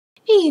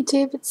Hey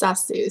YouTube, it's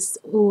Asus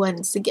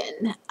once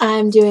again.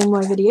 I'm doing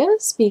more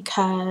videos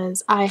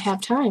because I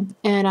have time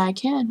and I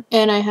can,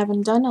 and I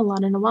haven't done a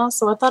lot in a while,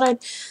 so I thought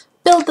I'd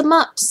build them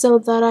up so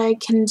that I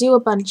can do a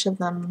bunch of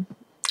them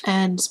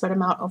and spread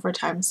them out over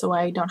time so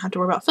I don't have to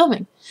worry about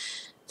filming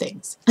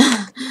things.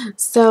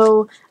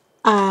 So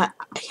uh,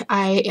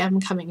 I am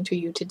coming to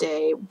you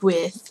today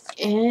with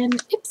an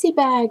Ipsy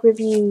Bag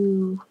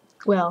review.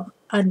 Well,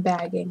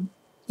 unbagging,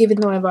 even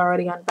though I've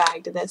already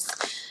unbagged this.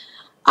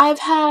 I've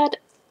had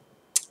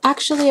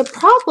actually a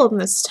problem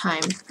this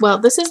time. Well,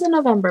 this is a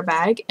November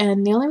bag,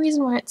 and the only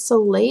reason why it's so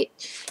late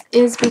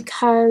is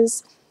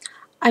because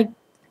I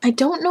I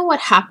don't know what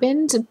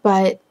happened,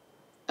 but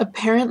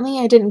apparently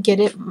I didn't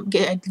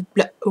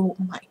oh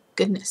my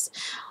goodness.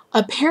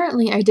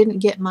 Apparently I didn't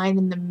get mine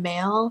in the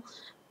mail.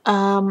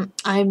 I'm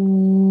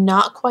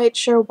not quite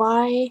sure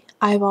why.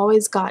 I've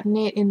always gotten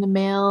it in the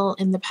mail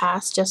in the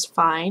past just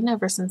fine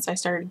ever since I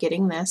started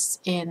getting this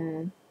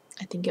in,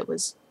 I think it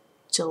was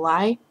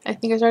July, I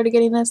think I started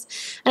getting this,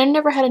 and I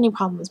never had any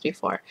problems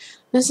before.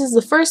 This is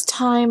the first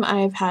time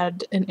I've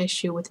had an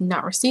issue with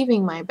not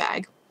receiving my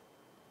bag,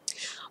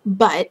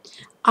 but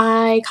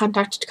I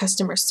contacted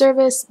customer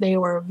service. They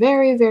were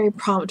very, very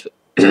prompt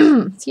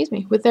excuse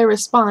me, with their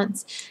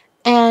response,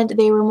 and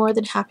they were more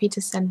than happy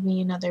to send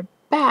me another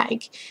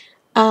bag.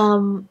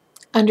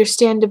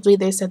 Understandably,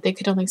 they said they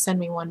could only send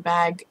me one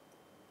bag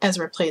as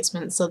a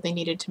replacement, so they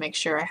needed to make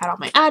sure I had all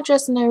my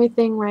address and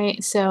everything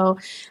right, so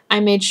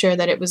I made sure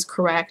that it was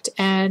correct,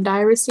 and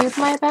I received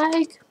my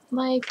bag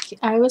like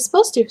I was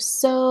supposed to,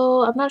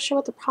 so I'm not sure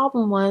what the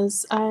problem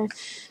was.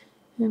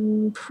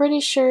 I'm pretty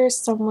sure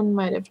someone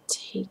might have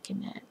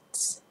taken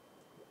it.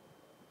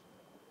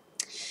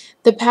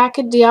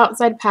 The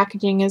outside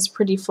packaging is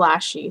pretty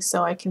flashy,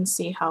 so I can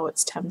see how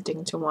it's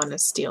tempting to want to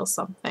steal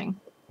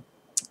something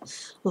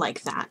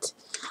like that.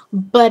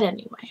 But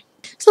anyway,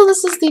 so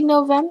this is the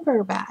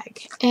November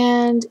bag,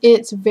 and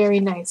it's very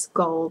nice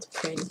gold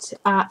print.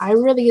 I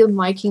really am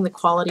liking the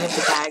quality of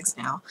the bags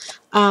now.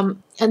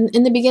 And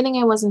in the beginning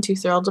I wasn't too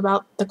thrilled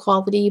about the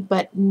quality,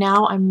 but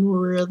now I'm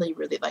really,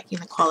 really liking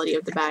the quality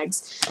of the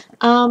bags.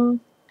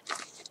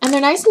 And they're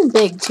nice and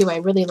big too. I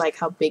really like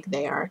how big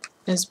they are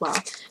as well.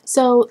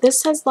 So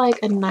this has like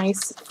a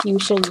nice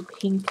fuchsia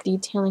pink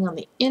detailing on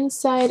the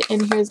inside,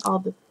 and here's all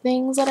the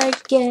things that I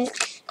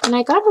get. And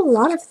I got a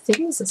lot of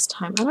things this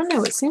time. I don't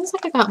know, it seems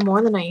like I got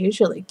more than I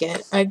usually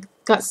get. I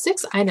got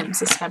 6 items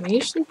this time.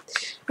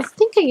 I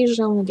think I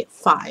usually only get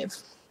 5,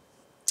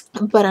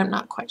 but I'm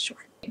not quite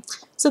sure.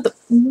 So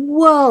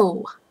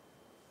whoa!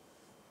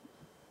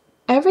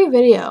 Every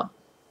video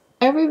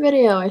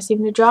I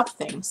seem to drop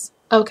things.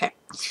 Okay.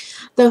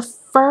 The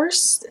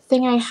first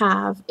thing I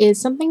have is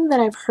something that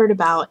I've heard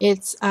about.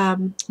 It's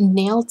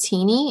nail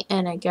teeny,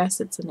 and I guess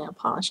it's a nail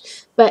polish.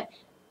 But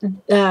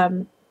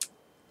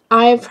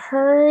I've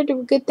heard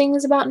good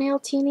things about nail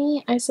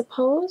teeny, I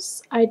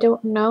suppose. I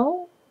don't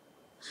know.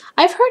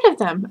 I've heard of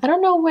them. I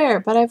don't know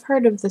where, but I've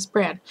heard of this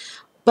brand.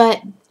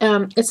 But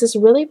it's this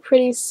really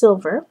pretty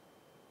silver,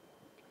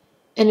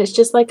 and it's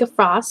just like a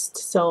frost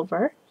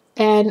silver.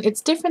 And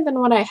it's different than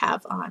what I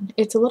have on.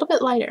 It's a little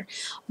bit lighter,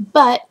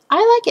 but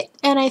I like it,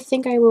 and I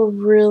think I will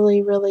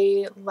really,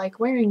 really like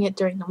wearing it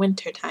during the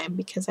winter time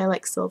because I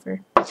like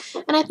silver,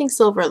 and I think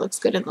silver looks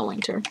good in the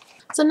winter.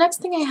 So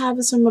next thing I have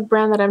is from a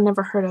brand that I've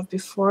never heard of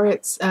before.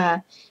 It's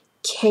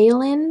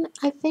Kaylin,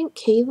 I think,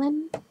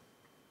 Kaylin.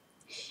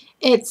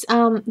 It's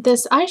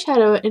this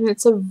eyeshadow, and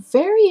it's a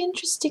very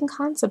interesting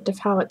concept of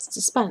how it's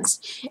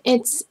dispensed.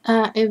 It's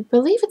I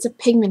believe it's a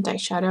pigment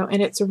eyeshadow,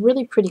 and it's a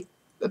really pretty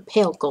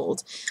pale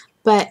gold.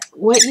 But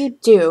what you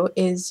do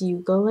is you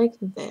go like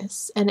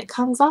this, and it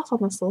comes off on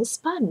this little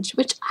sponge,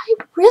 which I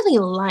really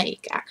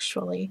like,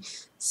 actually.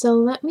 So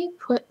let me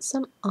put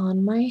some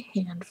on my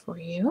hand for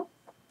you.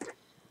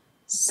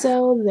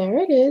 So there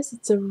it is.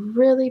 It's a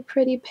really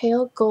pretty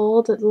pale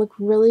gold. It looked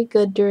really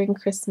good during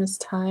Christmas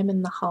time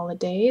and the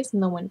holidays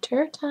and the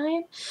winter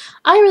time.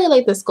 I really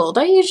like this gold.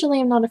 I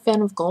usually am not a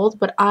fan of gold,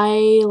 but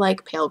I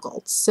like pale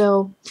gold.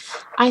 So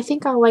I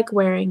think I'll like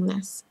wearing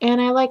this. And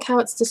I like how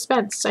it's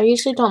dispensed. I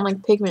usually don't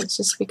like pigments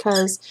just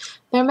because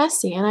they're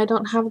messy and I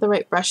don't have the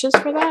right brushes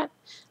for that,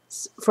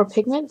 for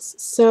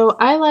pigments. So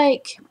I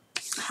like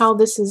how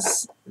this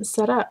is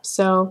set up.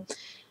 So,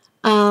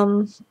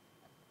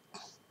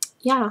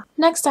 yeah.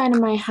 Next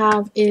item I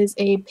have is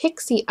a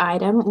Pixie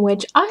item,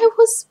 which I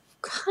was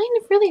kind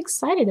of really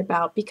excited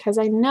about because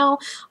I know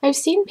I've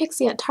seen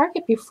Pixie at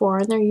Target before,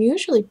 and they're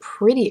usually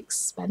pretty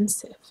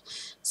expensive.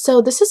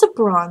 So this is a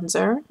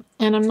bronzer,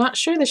 and I'm not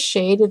sure the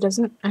shade. I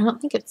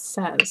don't think it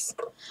says.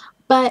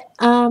 But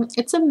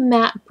it's a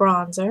matte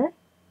bronzer,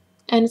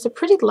 and it's a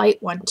pretty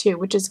light one too,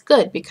 which is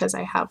good because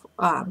I have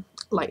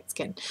light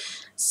skin.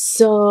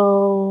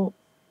 So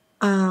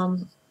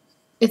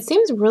it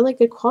seems really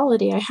good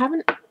quality. I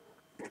haven't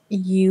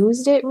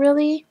used it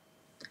really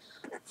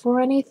for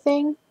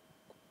anything,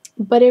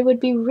 but it would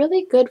be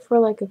really good for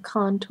like a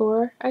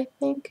contour, I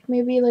think.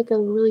 Maybe like a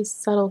really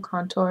subtle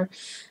contour,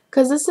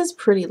 because this is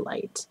pretty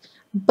light.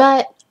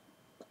 But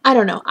I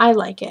don't know, I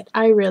like it.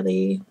 I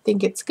really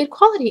think it's good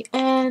quality,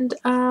 and,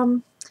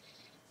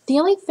 the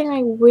only thing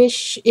I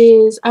wish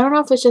is, I don't know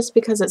if it's just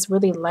because it's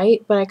really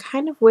light, but I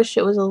kind of wish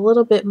it was a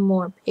little bit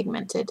more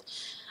pigmented.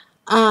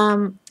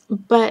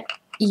 But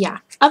yeah,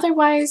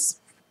 otherwise,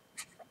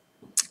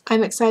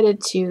 I'm excited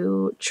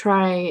to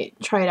try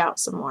it out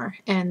some more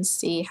and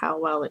see how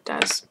well it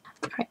does.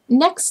 Alright,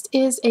 next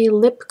is a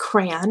lip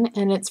crayon,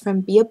 and it's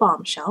from Be a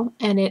Bombshell,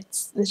 and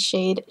it's the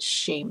shade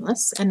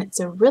Shameless, and it's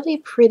a really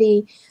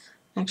pretty,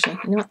 actually,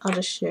 you know what, I'll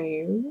just show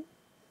you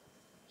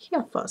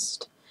here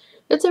first.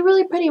 It's a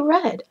really pretty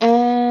red,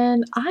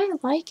 and I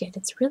like it.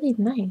 It's really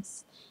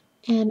nice.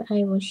 And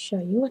I will show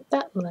you what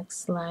that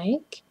looks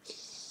like.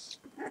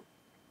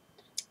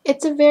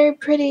 It's a very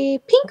pretty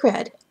pink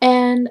red,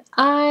 and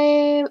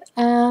I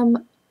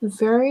am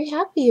very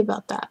happy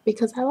about that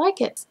because I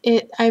like it.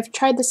 I've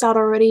tried this out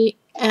already,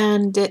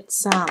 and it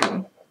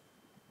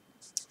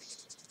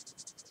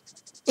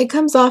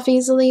comes off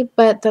easily,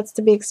 but that's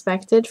to be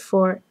expected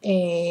for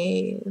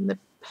a lip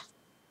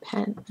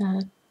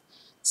pen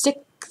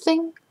stick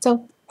thing.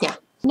 So yeah.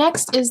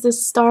 Next is the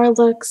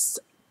Starlooks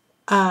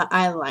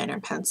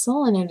eyeliner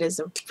pencil, and it is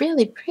a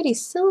really pretty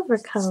silver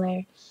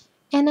color.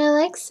 And I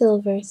like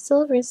silver.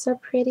 Silver is so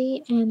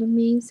pretty and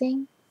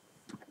amazing.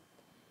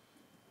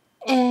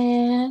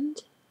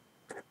 And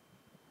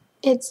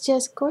it's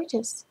just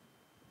gorgeous.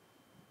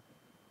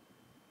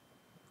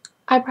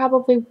 I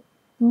probably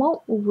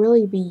won't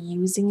really be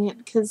using it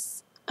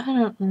because I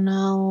don't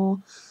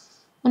know.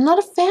 I'm not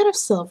a fan of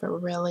silver,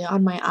 really,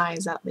 on my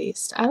eyes at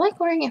least. I like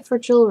wearing it for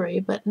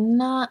jewelry, but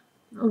not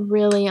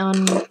really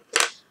on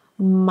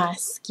my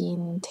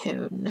skin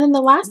tone. And then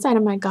the last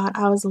item I got,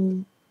 I was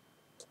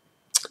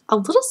a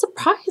little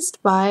surprised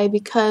by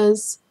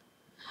because,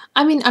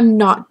 I mean, I'm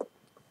not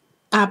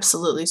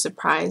absolutely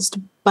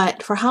surprised,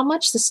 but for how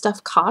much this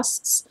stuff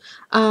costs,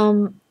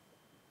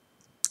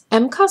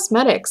 M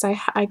Cosmetics,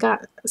 I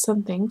got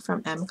something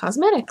from M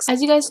Cosmetics.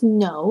 As you guys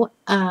know,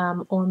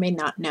 or may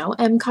not know,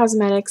 M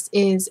Cosmetics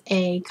is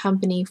a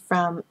company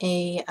from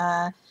a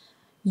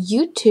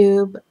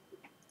YouTube,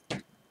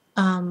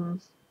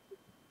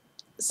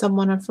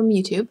 someone from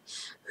YouTube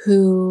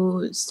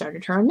who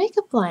started her own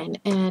makeup line,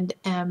 and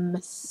M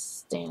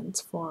stands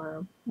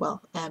for,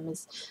 well, M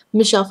is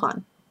Michelle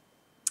Phan.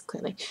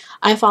 Clearly,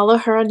 I follow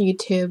her on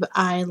YouTube.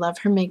 I love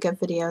her makeup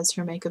videos.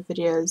 Her makeup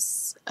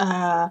videos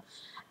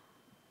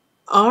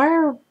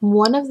are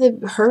one of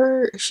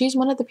she's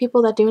one of the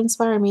people that do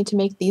inspire me to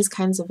make these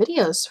kinds of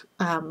videos.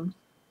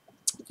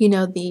 You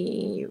know,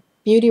 the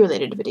beauty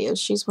related videos.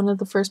 She's one of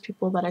the first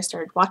people that I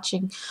started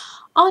watching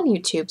on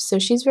YouTube, so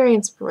she's very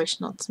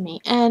inspirational to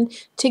me. And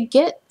to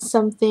get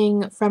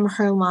something from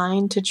her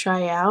line to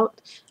try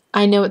out,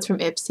 I know it's from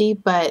Ipsy,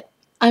 but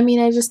I mean,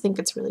 I just think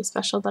it's really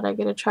special that I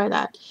get to try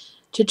that.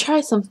 To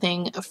try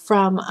something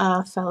from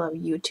a fellow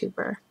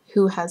YouTuber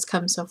who has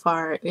come so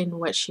far in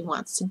what she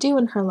wants to do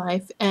in her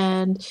life,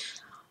 and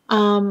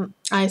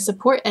I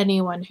support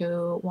anyone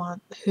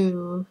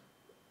who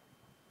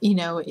you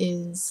know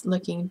is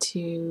looking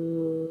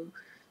to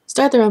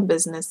start their own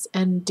business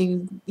and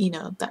do, you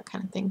know, that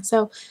kind of thing.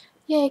 So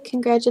yay,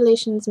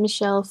 congratulations,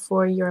 Michelle,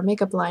 for your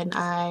makeup line.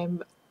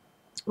 I'm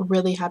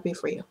really happy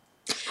for you.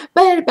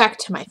 But back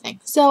to my thing.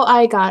 So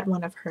I got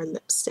one of her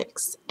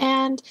lipsticks,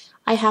 and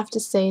I have to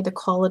say the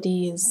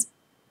quality is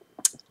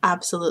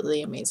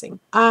absolutely amazing.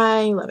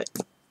 I love it.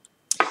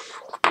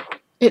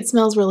 It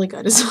smells really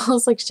good. It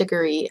smells like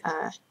sugary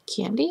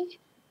candy,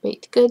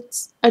 baked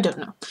goods. I don't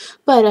know,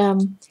 but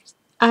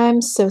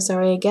I'm so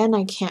sorry again.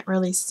 I can't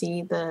really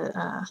see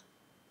the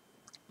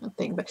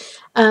thing, but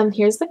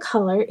here's the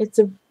color. It's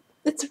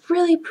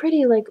really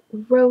pretty, like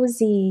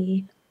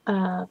rosy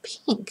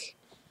pink,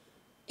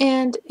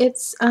 and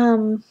it's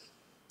I'm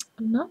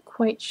not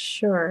quite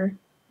sure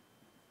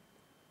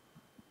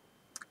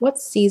what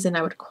season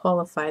I would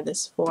qualify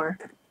this for.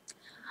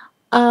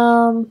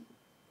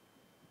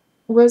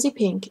 Rosy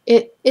pink.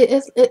 It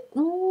looks like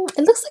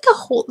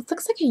it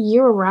looks like a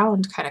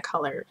year-round kind of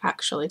color,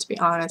 actually, to be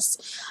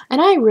honest. And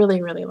I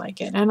really, really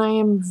like it, and I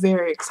am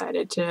very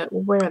excited to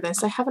wear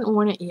this. I haven't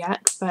worn it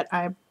yet, but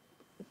I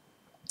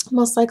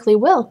most likely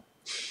will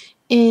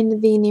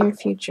in the near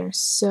future.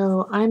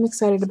 So I'm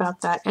excited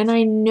about that. And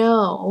I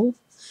know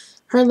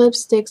her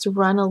lipsticks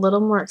run a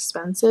little more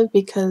expensive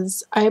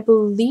because I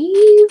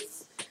believe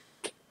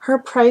her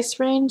price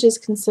range is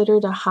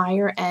considered a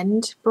higher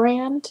end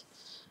brand,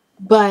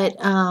 but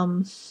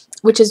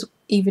which is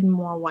even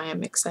more why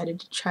I'm excited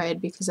to try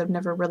it, because I've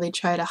never really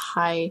tried a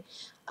high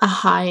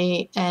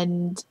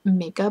end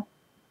makeup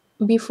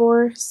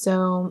before,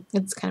 so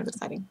it's kind of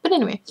exciting. But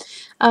anyway,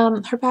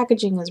 her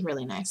packaging is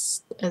really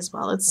nice as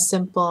well. It's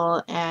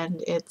simple,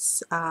 and it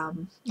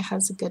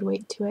has a good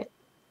weight to it.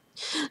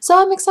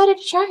 So I'm excited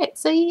to try it.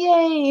 So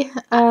yay!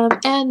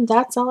 And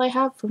that's all I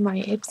have for my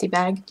Ipsy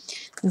bag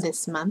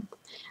this month.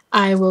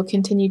 I will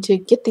continue to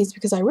get these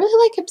because I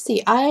really like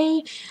Ipsy.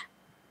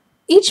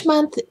 Each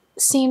month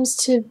seems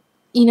to,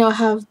 you know,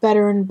 have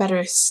better and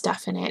better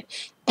stuff in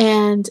it,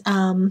 and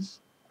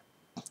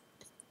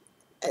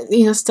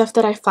you know, stuff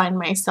that I find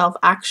myself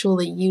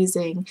actually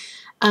using.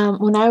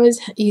 When I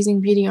was using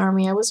Beauty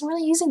Army, I wasn't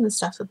really using the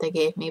stuff that they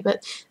gave me,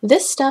 but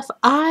this stuff,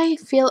 I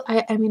feel,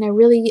 I mean, I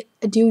really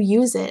do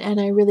use it, and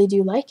I really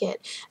do like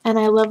it, and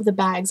I love the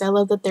bags. I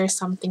love that there's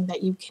something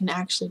that you can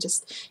actually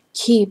just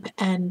keep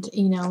and,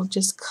 you know,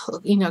 just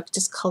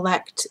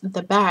collect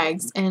the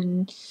bags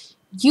and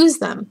use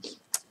them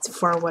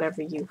for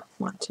whatever you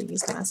want to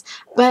use them as.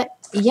 But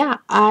yeah,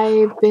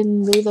 I've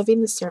been really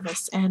loving the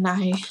service, and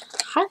I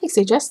highly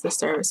suggest the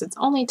service. It's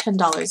only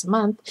 $10 a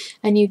month,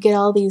 and you get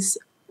all these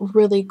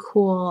really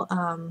cool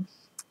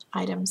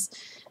items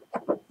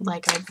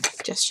like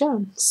I've just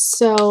shown.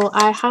 So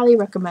I highly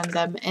recommend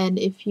them, and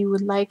if you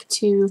would like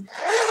to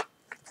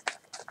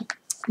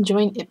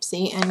join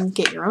Ipsy and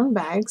get your own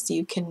bags,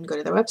 you can go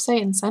to their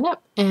website and sign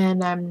up.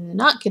 And I'm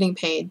not getting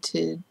paid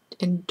to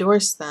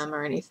endorse them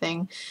or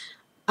anything.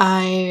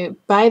 I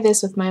buy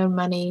this with my own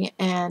money,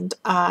 and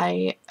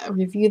I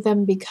review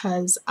them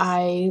because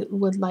I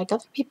would like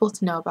other people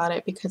to know about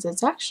it, because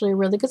it's actually a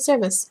really good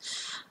service.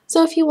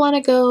 So if you want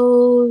to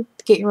go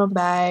get your own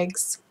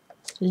bags,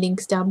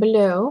 links down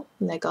below,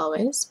 like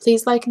always.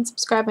 Please like and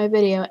subscribe my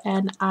video,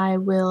 and I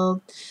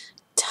will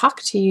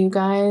talk to you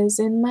guys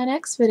in my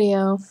next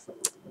video.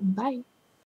 Bye.